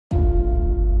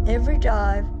Every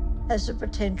dive has the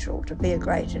potential to be a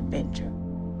great adventure.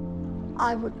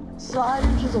 I would slide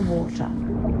into the water,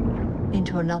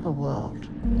 into another world.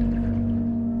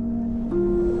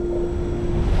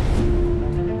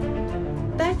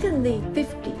 Back in the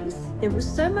 50s, there was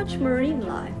so much marine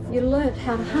life, you learned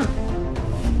how to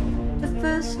hunt. The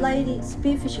first lady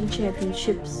spearfishing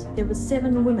championships, there were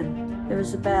 7 women. There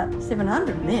was about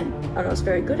 700 men, and I was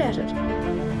very good at it.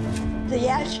 The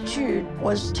attitude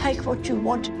was take what you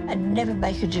want and never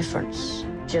make a difference.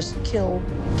 Just kill,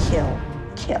 kill,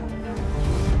 kill.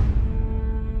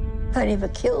 I never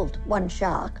killed one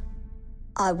shark.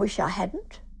 I wish I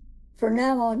hadn't. From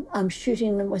now on, I'm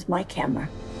shooting them with my camera.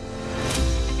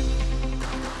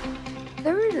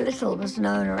 Very little was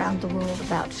known around the world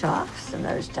about sharks in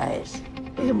those days.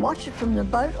 You can watch it from the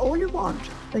boat all you want,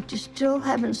 but you still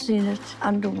haven't seen it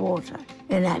underwater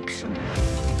in action.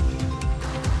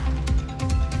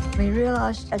 We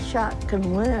realised a shark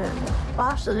can learn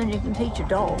faster than you can teach a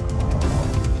dog.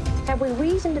 Have we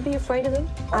reason to be afraid of them?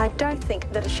 I don't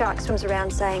think that a shark swims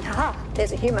around saying, "Ha-ha,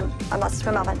 there's a human, I must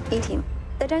swim up and eat him."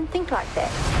 They don't think like that.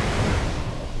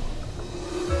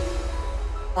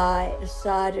 I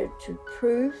decided to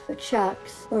prove that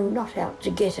sharks were not out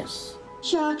to get us.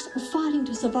 Sharks are fighting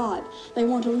to survive. They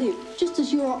want to live, just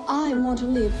as you or I want to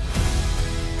live.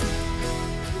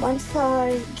 Once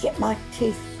I get my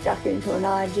teeth stuck into an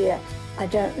idea, I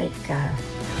don't let go.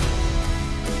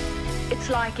 It's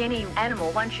like any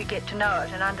animal, once you get to know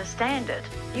it and understand it,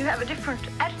 you have a different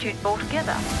attitude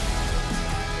altogether.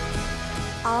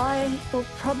 I will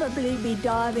probably be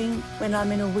diving when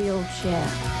I'm in a wheelchair.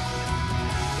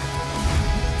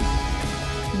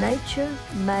 Nature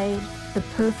made the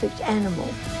perfect animal.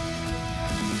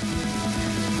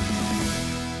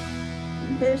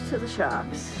 Here's to the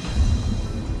sharks.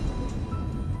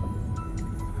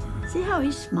 See how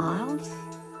he smiles?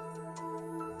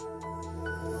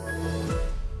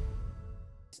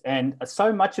 And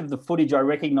so much of the footage I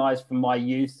recognise from my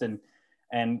youth and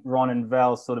Ron and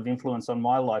Val's sort of influence on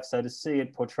my life. So to see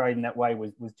it portrayed in that way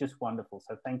was just wonderful.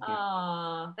 So thank you.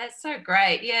 Oh, that's so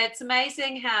great. Yeah, it's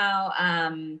amazing how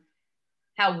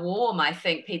warm I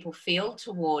think people feel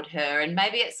toward her. And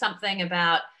maybe it's something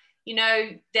about, you know,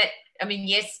 that, I mean,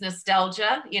 yes,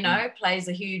 nostalgia, you know, plays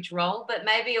a huge role, but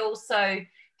maybe also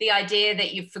the idea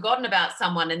that you've forgotten about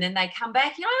someone and then they come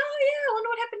back, you know, oh yeah, I wonder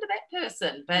what happened to that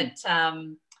person. But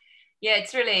yeah,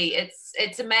 it's really,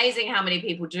 it's amazing how many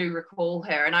people do recall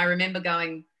her. And I remember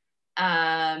going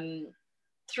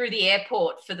through the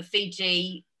airport for the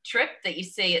Fiji trip that you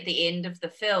see at the end of the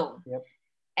film. Yep.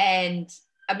 And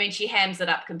I mean, she hams it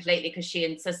up completely because she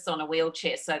insists on a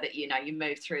wheelchair so that, you know, you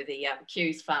move through the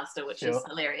queues faster, which is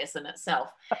hilarious in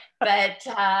itself. But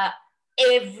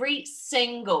every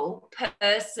single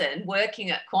person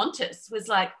working at Qantas was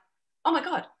like, oh my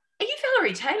God, are you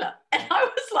Valerie Taylor? And I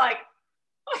was like,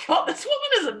 oh my God, this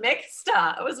woman is a mega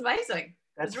star. It was amazing.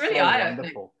 It's really so eye-opening.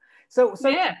 wonderful. So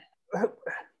yeah.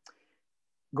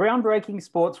 Groundbreaking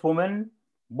sportswoman,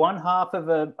 one half of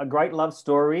a great love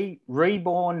story,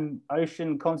 reborn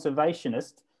ocean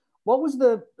conservationist. Who was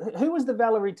the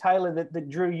Valerie Taylor that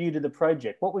drew you to the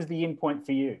project? What was the in point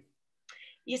for you?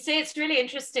 You see, it's really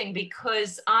interesting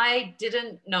because I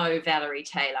didn't know Valerie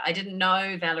Taylor. I didn't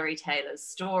know Valerie Taylor's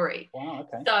story. Wow,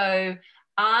 okay. So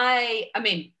I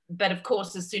mean, but of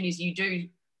course, as soon as you do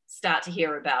start to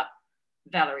hear about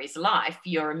Valerie's life,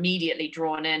 you're immediately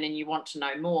drawn in and you want to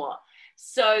know more.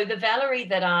 So the Valerie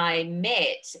that I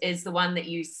met is the one that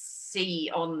you see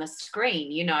on the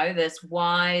screen, you know, this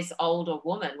wise older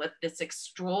woman with this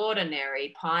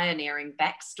extraordinary pioneering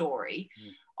backstory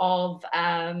of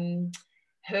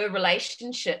her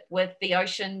relationship with the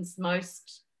ocean's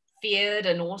most feared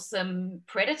and awesome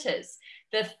predators.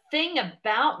 The thing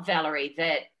about Valerie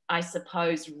that I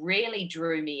suppose really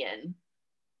drew me in,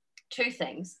 two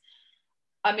things.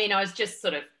 I mean, I was just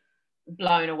sort of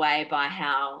blown away by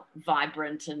how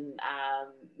vibrant and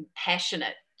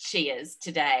passionate she is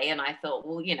today. And I thought,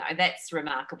 well, you know, that's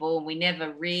remarkable. And we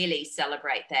never really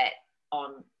celebrate that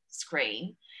on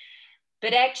screen.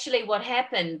 But actually what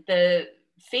happened, the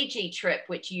Fiji trip,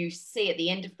 which you see at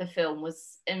the end of the film,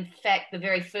 was in fact the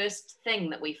very first thing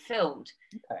that we filmed,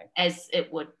 as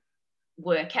it would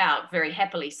work out, very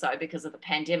happily so, because of the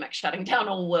pandemic shutting down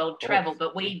all world travel.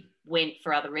 But we went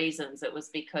for other reasons. It was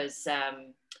because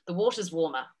the water's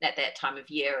warmer at that time of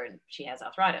year and she has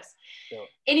arthritis. Sure.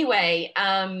 Anyway,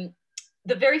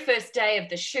 the very first day of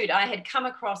the shoot, I had come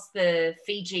across the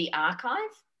Fiji archive.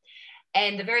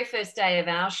 And the very first day of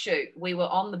our shoot, we were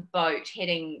on the boat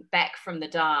heading back from the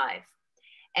dive.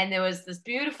 And there was this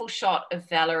beautiful shot of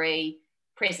Valerie,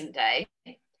 present day,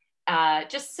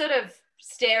 just sort of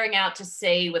staring out to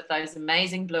sea with those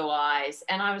amazing blue eyes.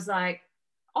 And I was like,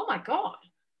 oh my God,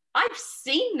 I've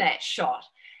seen that shot.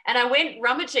 And I went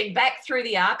rummaging back through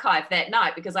the archive that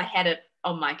night because I had it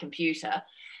on my computer.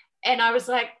 And I was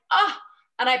like, oh,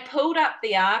 and I pulled up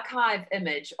the archive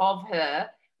image of her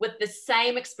with the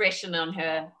same expression on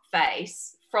her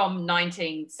face from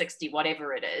 1960,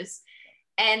 whatever it is,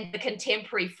 and the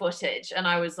contemporary footage. And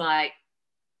I was like,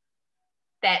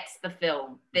 that's the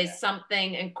film. There's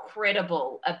something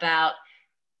incredible about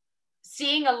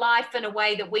seeing a life in a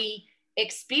way that we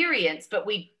experience, but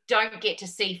we don't get to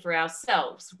see for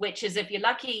ourselves, which is, if you're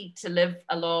lucky to live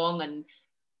a long and,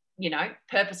 you know,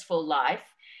 purposeful life,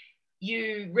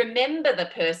 you remember the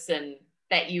person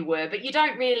that you were, but you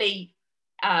don't really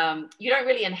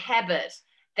inhabit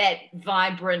that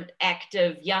vibrant,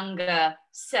 active, younger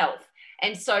self.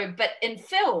 And so, but in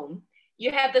film,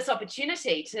 you have this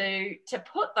opportunity to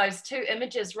put those two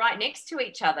images right next to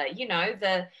each other. You know,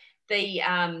 the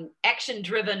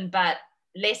action-driven but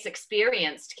less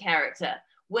experienced character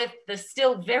with the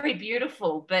still very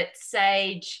beautiful but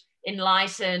sage,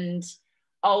 enlightened,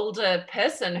 older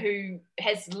person who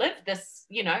has lived this,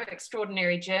 you know,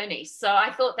 extraordinary journey. So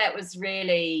I thought that was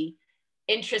really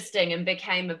interesting and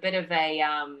became a bit of a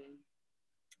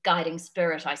guiding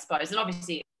spirit, I suppose. And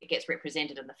obviously it gets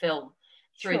represented in the film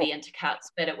through the intercuts,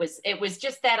 but it was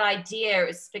just that idea.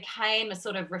 It became a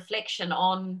sort of reflection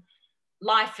on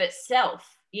life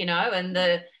itself, you know, and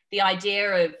the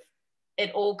idea of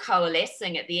it all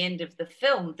coalescing at the end of the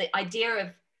film, the idea of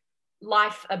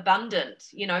life abundant,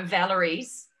 you know,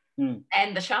 Valerie's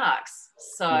and the sharks.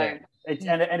 So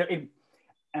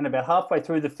and about halfway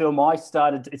through the film, it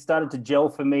started to gel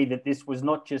for me that this was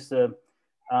not just a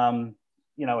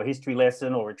you know, a history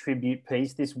lesson or a tribute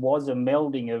piece. This was a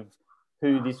melding of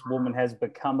who this woman has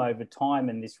become over time,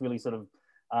 and this really sort of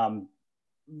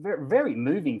very, very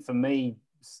moving for me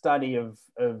study of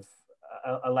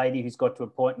a lady who's got to a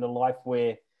point in her life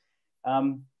where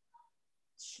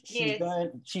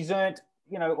she's earned,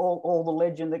 you know, all the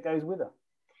legend that goes with her.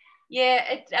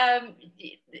 Yeah,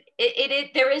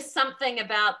 there is something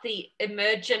about the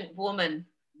emergent woman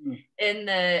in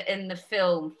the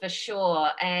film for sure,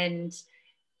 and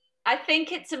I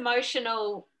think it's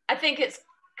emotional. I think it's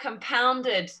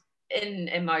compounded in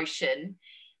emotion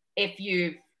if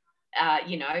you,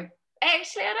 you know.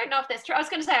 Actually, I don't know if that's true. I was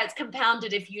going to say it's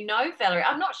compounded if you know Valerie.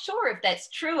 I'm not sure if that's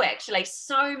true, actually.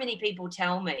 So many people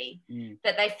tell me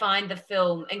that they find the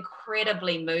film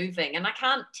incredibly moving. And I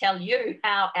can't tell you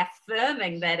how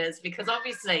affirming that is, because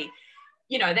obviously,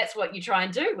 you know, that's what you try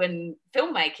and do in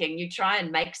filmmaking. You try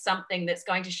and make something that's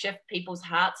going to shift people's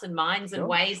hearts and minds in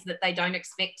ways that they don't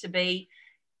expect to be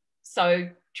so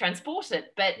transported.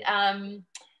 But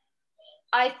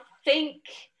I think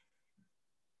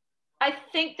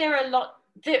there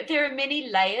are many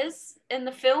layers in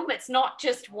the film. It's not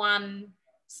just one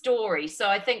story. So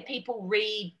I think people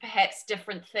read perhaps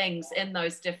different things in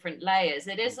those different layers.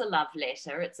 It is a love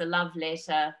letter. It's a love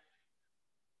letter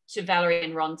to Valerie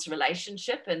and Ron's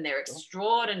relationship and their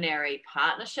extraordinary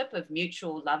partnership of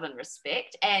mutual love and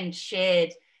respect and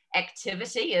shared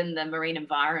activity in the marine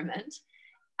environment.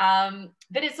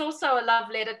 But it's also a love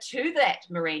letter to that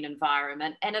marine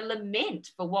environment and a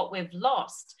lament for what we've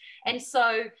lost. And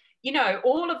so, you know,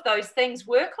 all of those things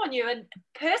work on you. And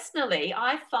personally,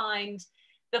 I find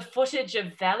the footage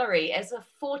of Valerie as a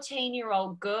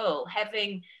 14-year-old girl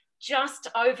having just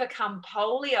overcome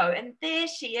polio. And there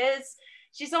she is.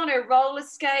 She's on her roller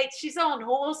skates. She's on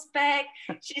horseback.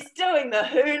 She's doing the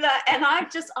hula. And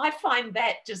I find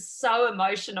that just so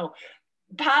emotional.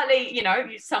 Partly, you know,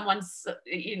 someone's,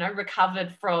 you know,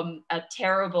 recovered from a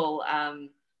terrible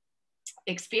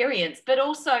experience, but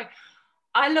also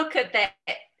I look at that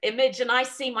image and I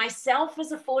see myself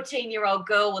as a 14-year-old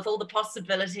girl with all the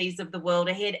possibilities of the world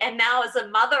ahead. And now as a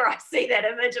mother, I see that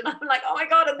image and I'm like, oh my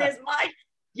God, and there's my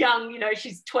young, you know,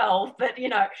 she's 12, but, you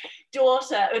know,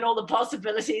 daughter and all the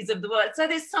possibilities of the world. So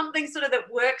there's something sort of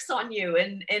that works on you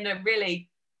in a really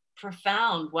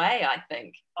profound way, I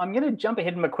think. I'm going to jump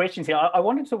ahead in my questions here. I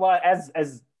wanted to,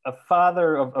 as a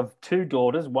father of two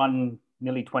daughters, one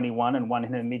nearly 21 and one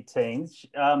in her mid-teens,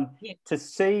 to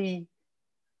see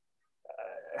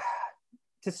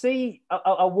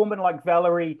a woman like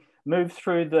Valerie move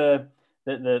through the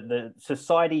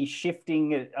society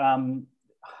shifting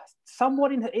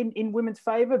somewhat in women's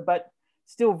favour, but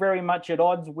still very much at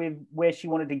odds with where she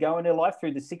wanted to go in her life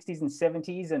through the 60s and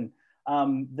 70s, and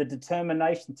the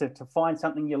determination to find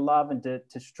something you love and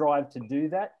to strive to do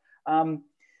that.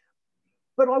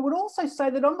 But I would also say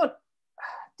that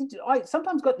I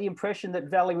sometimes got the impression that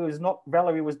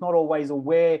Valerie was not always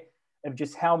aware of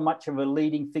just how much of a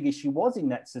leading figure she was in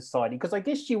that society. Because I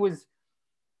guess she was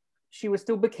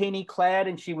still bikini clad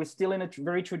and she was still in a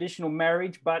very traditional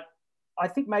marriage, but I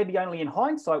think maybe only in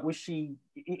hindsight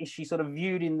is she sort of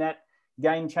viewed in that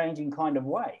game-changing kind of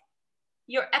way.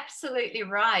 You're absolutely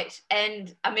right.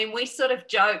 And I mean, we sort of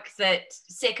joke that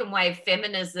second wave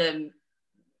feminism,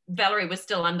 Valerie was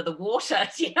still under the water.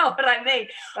 Do you know what I mean?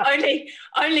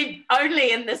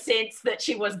 only in the sense that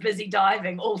she was busy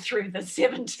diving all through the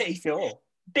 70s. Sure.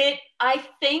 But I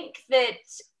think that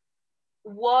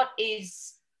what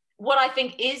I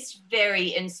think is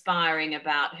very inspiring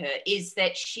about her is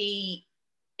that she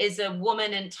is a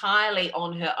woman entirely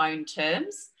on her own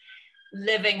terms,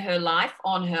 living her life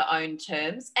on her own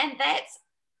terms. And that's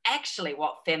actually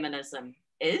what feminism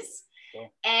is. Sure.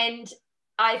 And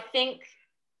I think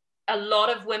a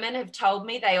lot of women have told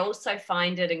me they also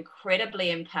find it incredibly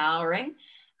empowering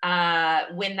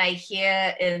when they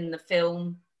hear in the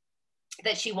film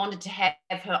that she wanted to have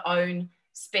her own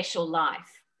special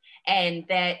life. And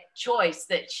that choice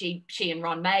that she and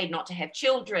Ron made not to have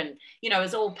children, you know,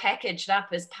 is all packaged up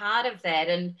as part of that.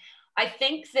 And I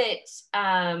think that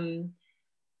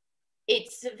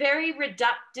it's very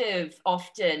reductive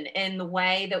often in the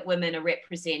way that women are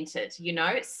represented. You know,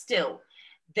 it's still,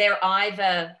 they're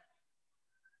either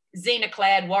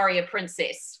Xena-clad warrior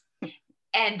princess,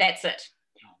 and that's it.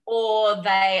 Or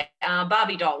they are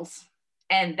Barbie dolls,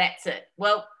 and that's it.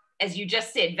 Well, as you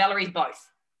just said, Valerie's both,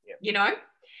 you know?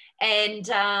 And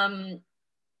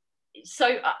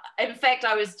so, in fact,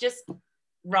 I was just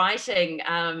writing,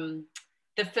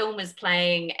 the film is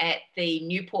playing at the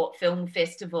Newport Film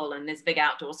Festival, and there's a big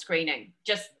outdoor screening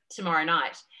just tomorrow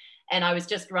night. And I was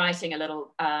just writing a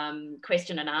little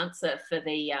question and answer for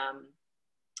the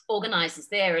organisers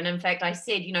there. And in fact, I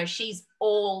said, you know, she's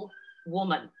all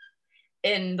woman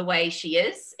in the way she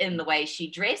is, in the way she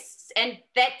dresses, and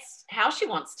that's how she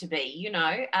wants to be, you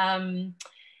know.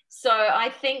 So I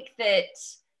think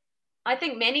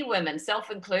many women,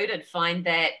 self included, find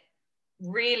that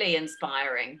really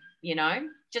inspiring, you know,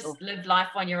 just live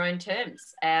life on your own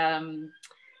terms.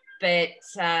 But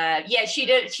yeah,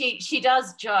 she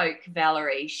does joke,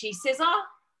 Valerie. She says,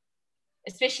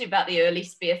 especially about the early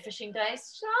spearfishing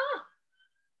days,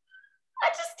 I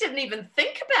just didn't even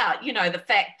think about, you know, the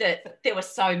fact that there were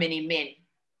so many men.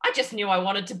 I just knew I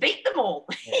wanted to beat them all,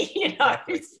 Yeah, you know,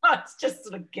 exactly. so it's just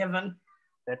sort of given.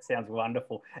 That sounds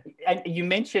wonderful. And you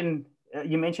mentioned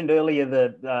earlier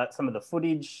the some of the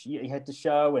footage you had to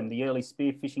show and the early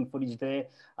spearfishing footage there.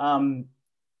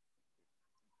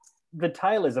 The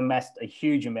Taylors amassed a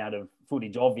huge amount of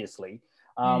footage, obviously.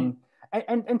 And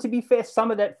to be fair,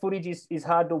 some of that footage is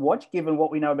hard to watch given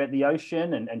what we know about the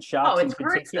ocean and sharks in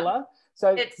particular. Gruesome.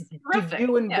 So It's did horrific,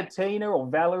 you and yeah. Bettina or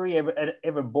Valerie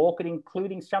ever balk at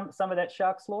including some of that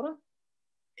shark slaughter?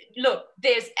 Look,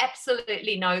 there's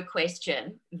absolutely no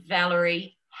question.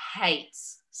 Valerie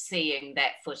hates seeing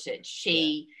that footage.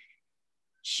 She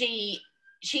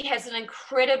has an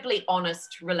incredibly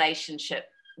honest relationship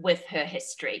with her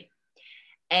history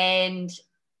and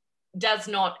does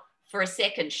not for a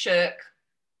second shirk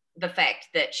the fact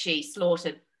that she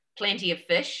slaughtered plenty of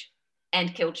fish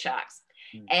and killed sharks.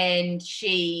 And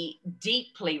she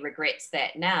deeply regrets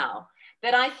that now.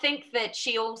 But I think that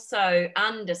she also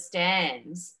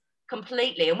understands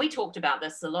completely, and we talked about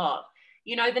this a lot,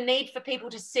 you know, the need for people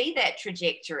to see that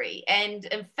trajectory. And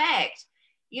in fact,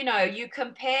 you know, you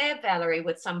compare Valerie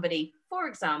with somebody, for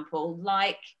example,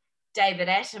 like David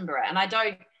Attenborough, and I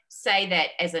don't say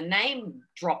that as a name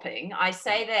dropping. I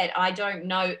say that I don't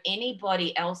know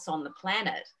anybody else on the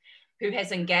planet who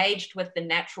has engaged with the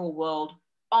natural world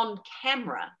on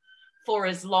camera for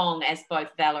as long as both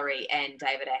Valerie and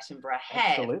David Attenborough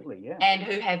have. Absolutely, yeah. And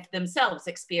who have themselves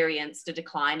experienced a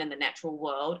decline in the natural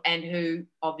world and who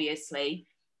obviously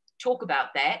talk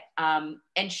about that.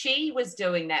 And she was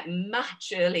doing that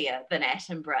much earlier than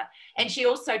Attenborough. And she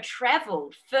also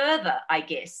traveled further, I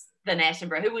guess, than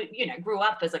Attenborough, who, you know, grew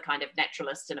up as a kind of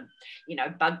naturalist and a, you know,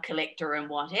 bug collector and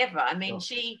whatever. I mean,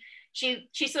 Sure.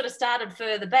 she sort of started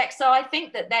further back. So I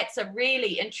think that that's a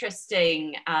really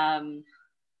interesting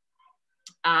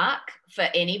arc for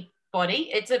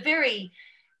anybody. It's a very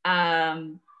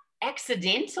accidental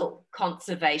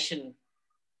conservation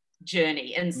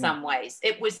journey in some ways.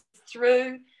 It was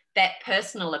through that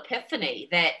personal epiphany,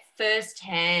 that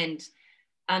first-hand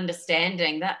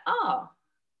understanding that,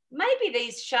 maybe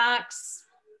these sharks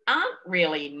aren't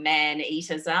really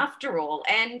man-eaters after all.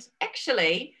 And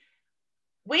actually,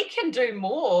 we can do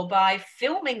more by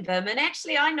filming them. And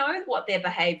actually, I know what their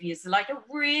behaviors are like. It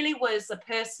really was a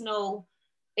personal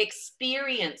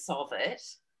experience of it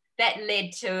that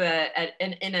led to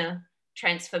an inner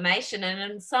transformation,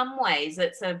 and in some ways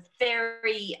it's a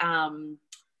very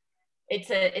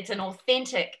it's an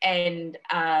authentic and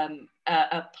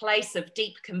a place of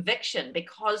deep conviction,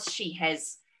 because she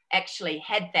has actually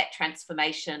had that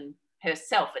transformation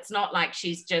herself. It's not like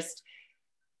she's just,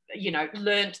 you know,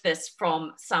 learnt this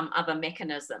from some other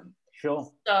mechanism.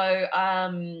 Sure. So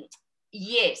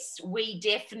yes, we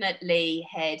definitely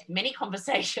had many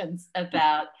conversations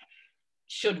about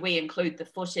should we include the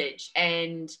footage,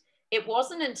 and it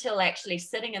wasn't until actually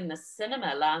sitting in the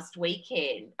cinema last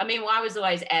weekend. I mean, I was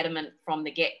always adamant from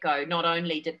the get-go, not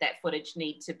only did that footage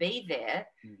need to be there,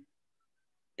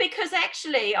 because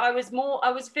actually I was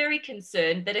very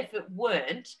concerned that if it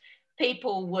weren't,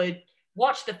 people would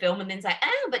watch the film and then say,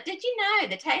 oh, but did you know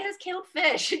the Taylors killed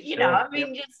fish? You know, I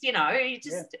mean, just, you know,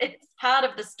 it's part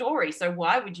of the story. So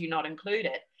why would you not include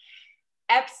it?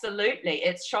 Absolutely,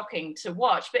 it's shocking to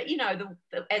watch, but you know,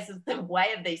 as the way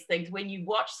of these things, when you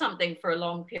watch something for a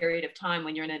long period of time,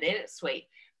 when you're in an edit suite,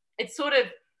 it sort of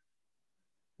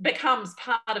becomes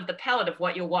part of the palette of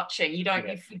what you're watching. You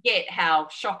forget how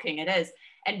shocking it is.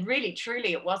 And really,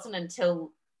 truly, it wasn't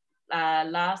until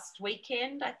last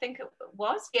weekend, I think it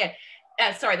was,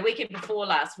 sorry, the weekend before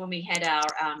last, when we had our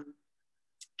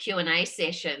Q&A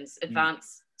sessions,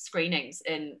 advanced screenings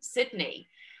in Sydney,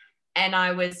 and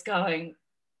I was going,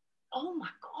 oh my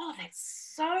God,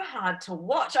 that's so hard to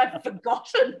watch. I've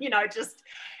forgotten, you know,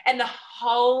 and the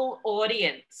whole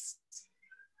audience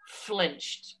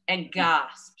flinched and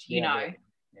gasped, you know,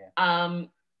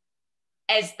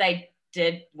 as they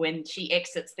did when she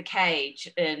exits the cage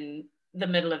in the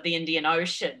middle of the Indian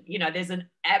Ocean. You know, there's an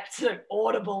absolute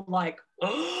audible, like,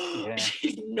 oh,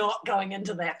 she's not going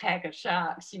into that pack of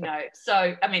sharks, you know.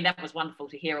 So, I mean, that was wonderful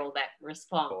to hear all that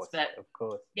response. Of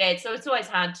course. Yeah, so it's always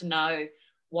hard to know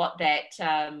what that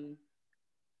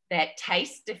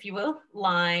taste, if you will,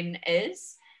 line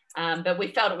is. But we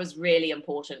felt it was really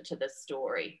important to this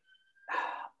story.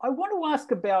 I want to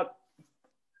ask about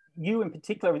you in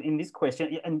particular in this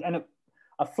question, and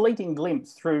a fleeting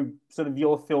glimpse through sort of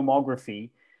your filmography.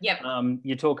 Yep.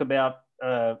 You talk about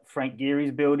Frank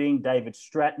Geary's building, David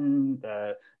Stratton,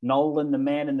 Nolan, the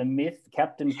man and the myth,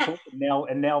 Captain Cook,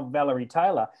 and now Valerie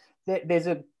Taylor. There's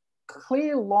a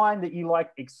clear line that you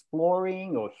like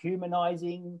exploring or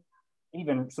humanizing,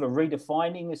 even sort of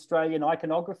redefining Australian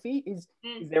iconography. Is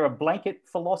there a blanket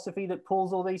philosophy that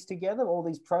pulls all these together, all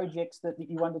these projects that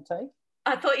you undertake?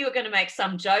 I thought you were going to make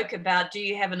some joke about, do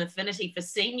you have an affinity for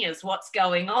seniors? What's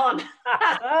going on?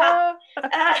 I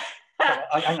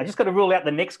just got to rule out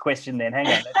the next question then. Hang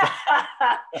on.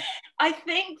 I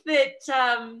think that,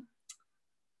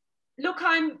 look,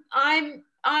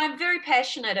 I'm very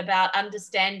passionate about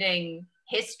understanding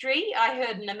history. I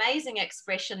heard an amazing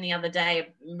expression the other day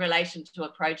in relation to a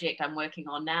project I'm working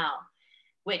on now,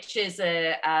 which is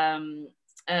a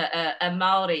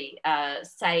Maori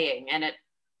saying, and it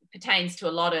pertains to a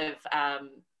lot of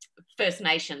First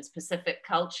Nations Pacific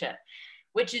culture,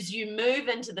 which is you move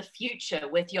into the future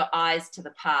with your eyes to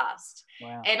the past.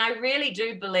 Wow. And I really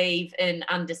do believe in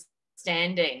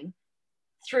understanding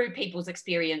through people's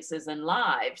experiences and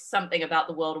lives something about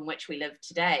the world in which we live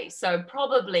today. So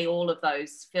probably all of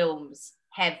those films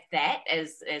have that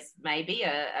as maybe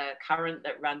a current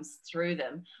that runs through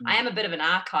them. I am a bit of an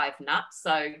archive nut,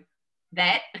 so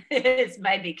that is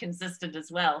maybe consistent as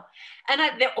well. And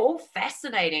they're all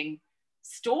fascinating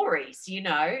stories, you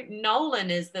know.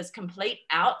 Nolan is this complete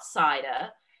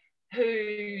outsider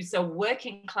who's a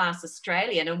working class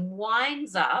Australian and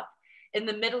winds up in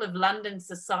the middle of London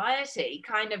society,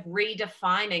 kind of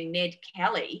redefining Ned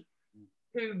Kelly,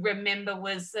 who, remember,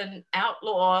 was an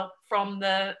outlaw from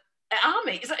the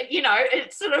army. So, you know,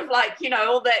 it's sort of like, you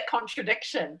know, all that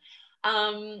contradiction.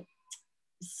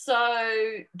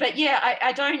 But yeah,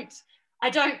 I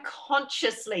don't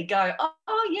consciously go,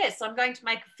 oh yes, I'm going to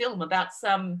make a film about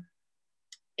some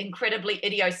incredibly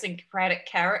idiosyncratic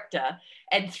character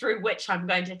and through which I'm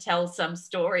going to tell some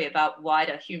story about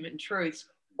wider human truths,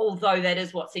 although that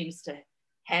is what seems to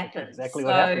happen. That's exactly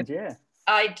what happens, yeah.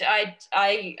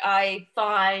 I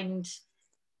find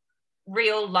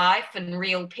real life and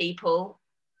real people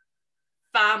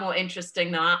far more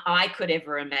interesting than I could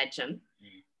ever imagine.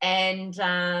 And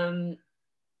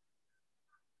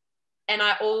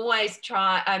I always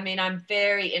try, I mean, I'm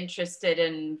very interested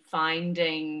in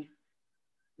finding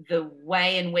the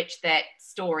way in which that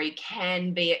story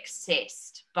can be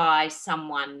accessed by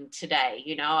someone today.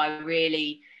 You know, I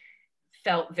really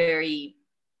felt very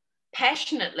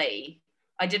passionately,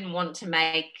 I didn't want to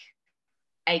make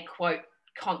a, quote,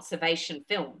 conservation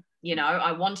film. You know,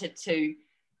 I wanted to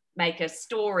make a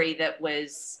story that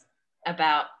was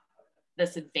about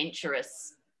this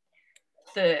adventurous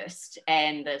thirst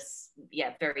and this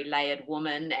very layered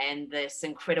woman and this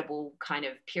incredible kind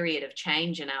of period of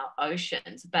change in our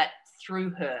oceans, but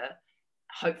through her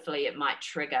hopefully it might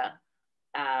trigger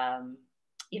the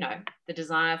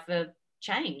desire for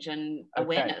change and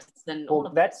awareness. And all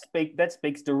of that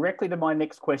speaks directly to my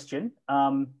next question,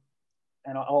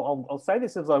 and I'll say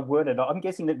this as I've worded. I'm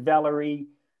guessing that Valerie,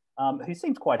 who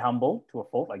seems quite humble to a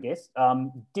fault, I guess,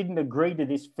 didn't agree to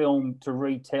this film to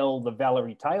retell the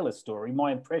Valerie Taylor story.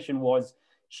 My impression was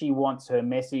she wants her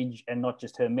message and not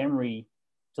just her memory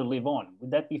to live on.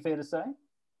 Would that be fair to say?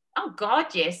 Oh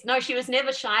God, yes. No, she was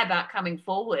never shy about coming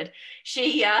forward.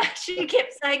 She kept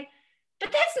saying,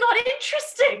 "But that's not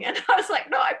interesting." And I was like,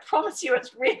 "No, I promise you, I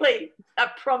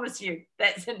promise you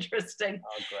that's interesting."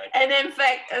 Oh, great. And in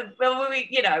fact,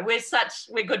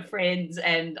 we're good friends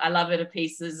and I love her to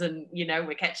pieces. And,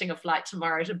 we're catching a flight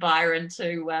tomorrow to Byron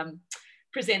to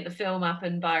present the film up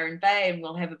in Byron Bay, and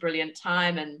we'll have a brilliant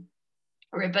time. And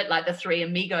we're a bit like the three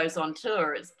amigos on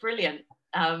tour. It's brilliant.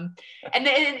 And then,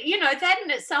 that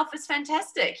in itself is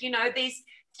fantastic. These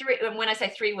three, and when I say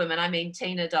three women, I mean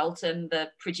Tina Dalton, the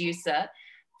producer,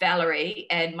 Valerie,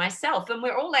 and myself. And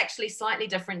we're all actually slightly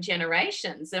different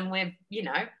generations, and we're,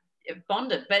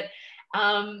 bonded. But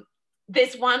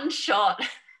there's one shot,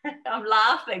 I'm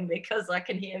laughing because I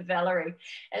can hear Valerie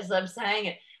as I'm saying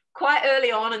it. Quite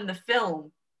early on in the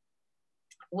film,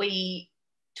 we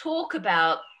talk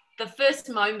about the first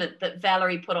moment that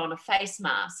Valerie put on a face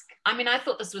mask. I mean, I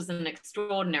thought this was an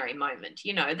extraordinary moment.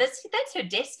 That's her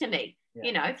destiny.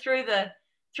 Through the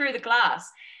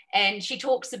glass. And she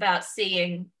talks about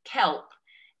seeing kelp,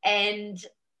 and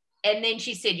then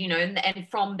she said, and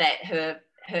from that her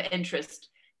interest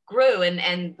grew,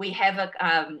 and we have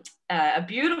a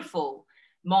beautiful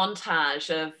montage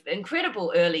of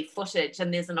incredible early footage,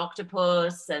 and there's an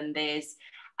octopus, and there's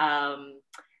a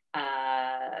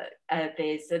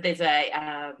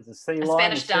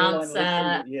Spanish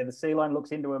dancer. The sea lion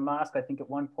looks into a mask, I think, at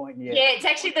one point. Yeah, it's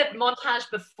actually the montage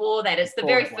before that. It's the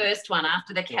very first one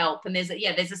after the kelp, and there's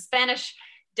a Spanish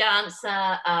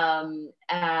dancer,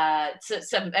 a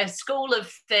school of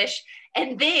fish,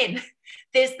 and then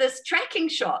there's this tracking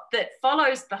shot that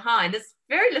follows behind this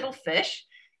very little fish,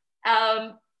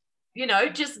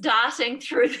 just darting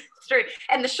through,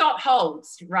 and the shot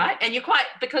holds, right? And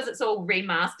because it's all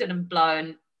remastered and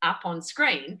blown up on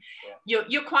screen,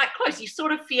 you're quite close. You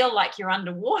sort of feel like you're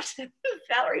underwater.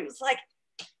 Valerie was like,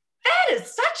 "That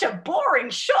is such a boring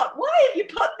shot. Why have you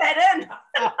put that in?" And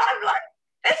I'm like,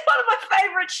 "That's one of my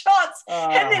favorite shots."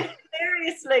 And then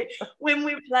hilariously, when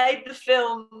we played the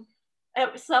film,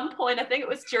 at some point, I think it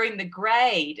was during the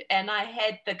grade, and I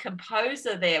had the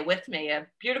composer there with me, a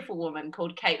beautiful woman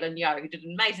called Caitlin Yo, who did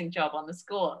an amazing job on the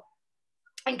score.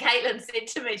 And Caitlin said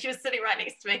to me, she was sitting right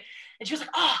next to me, and she was like,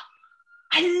 "Oh,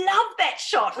 I love that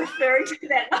shot," referring to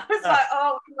that. And I was like,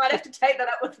 "Oh, we might have to take that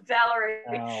up with Valerie."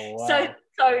 Oh, wow. So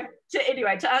to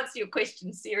answer your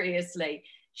question seriously,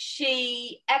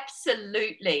 she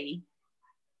absolutely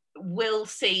will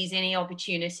seize any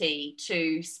opportunity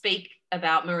to speak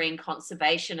about marine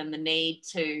conservation and the need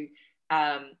to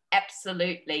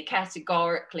absolutely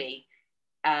categorically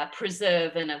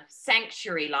preserve in a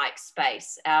sanctuary-like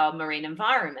space our marine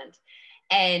environment,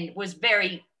 and was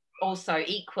very also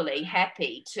equally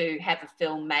happy to have a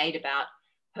film made about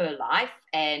her life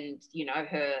and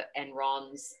her and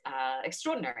Ron's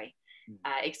extraordinary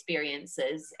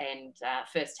experiences and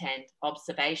firsthand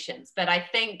observations. But I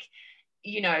think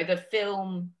the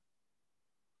film,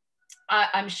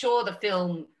 I'm sure the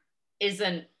film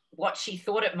isn't what she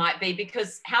thought it might be,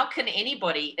 because how can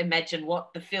anybody imagine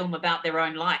what the film about their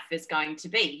own life is going to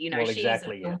be? She's a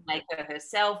filmmaker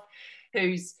herself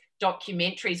whose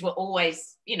documentaries were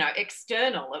always,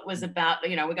 external. It was about,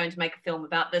 we're going to make a film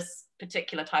about this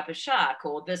particular type of shark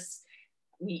or this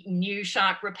new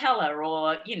shark repeller,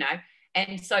 or,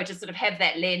 and so to sort of have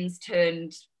that lens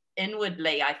turned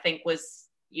inwardly, I think was,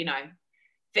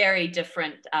 very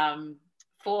different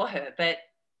for her. But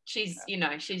she's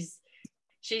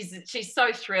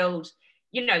so thrilled.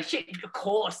 Of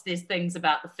course, there's things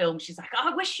about the film. She's like, "Oh,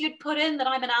 I wish you'd put in that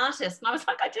I'm an artist." And I was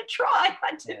like, I did try. I'm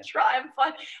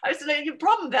fine. I was like, "Your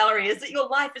problem, Valerie, is that your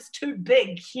life is too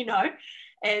big,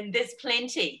 and there's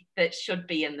plenty that should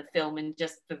be in the film, and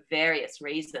just for various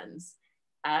reasons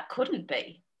couldn't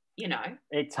be,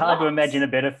 It's hard to imagine a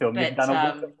better film. You've done a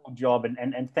wonderful job,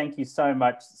 and thank you so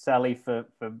much, Sally, for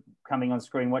coming on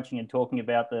Screen Watching and talking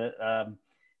about this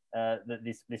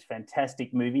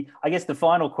fantastic movie. I guess the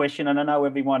final question, and I know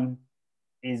everyone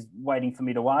is waiting for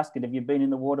me to ask it, have you been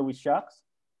in the water with sharks?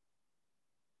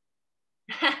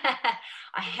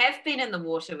 I have been in the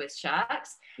water with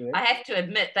sharks. Yeah. I have to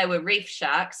admit they were reef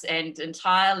sharks and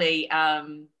entirely,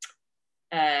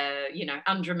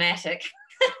 undramatic.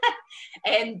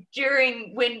 And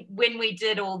during when we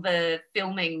did all the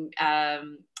filming,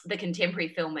 the contemporary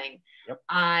filming, yep.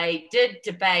 I did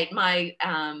debate. My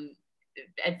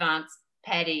advanced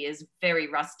Paddy is very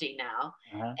rusty now,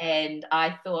 and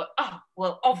I thought, oh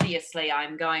well, obviously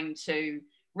I'm going to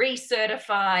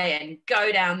recertify and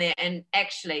go down there. And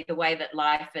actually, the way that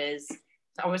life is,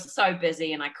 I was so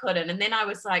busy and I couldn't. And then I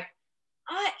was like,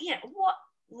 what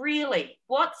really?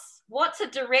 What's a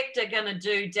director going to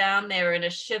do down there in a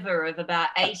shiver of about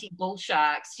 80 bull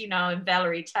sharks, and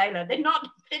Valerie Taylor? They're not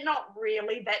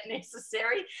really that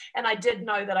necessary. And I did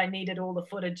know that I needed all the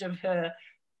footage of her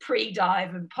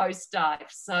pre-dive and post-dive.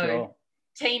 So sure.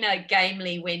 Tina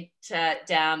gamely went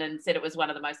down and said it was one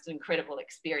of the most incredible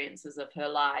experiences of her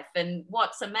life. And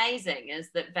what's amazing is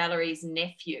that Valerie's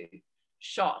nephew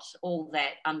shot all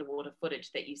that underwater footage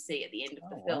that you see at the end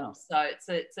of the film. Wow. So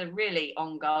it's a really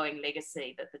ongoing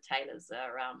legacy that the Taylors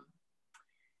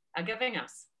are giving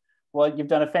us. Well, you've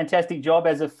done a fantastic job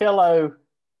as a fellow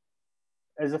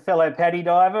paddy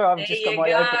diver.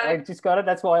 I just got it.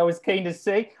 That's why I was keen to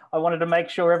see. I wanted to make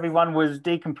sure everyone was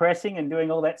decompressing and doing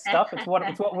all that stuff. It's what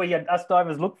us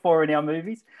divers look for in our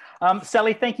movies.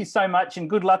 Sally, thank you so much, and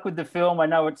good luck with the film. I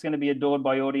know it's going to be adored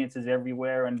by audiences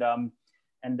everywhere, and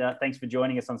thanks for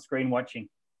joining us on Screen Watching.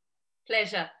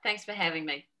 Pleasure. Thanks for having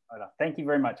me. Thank you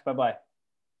very much. Bye-bye.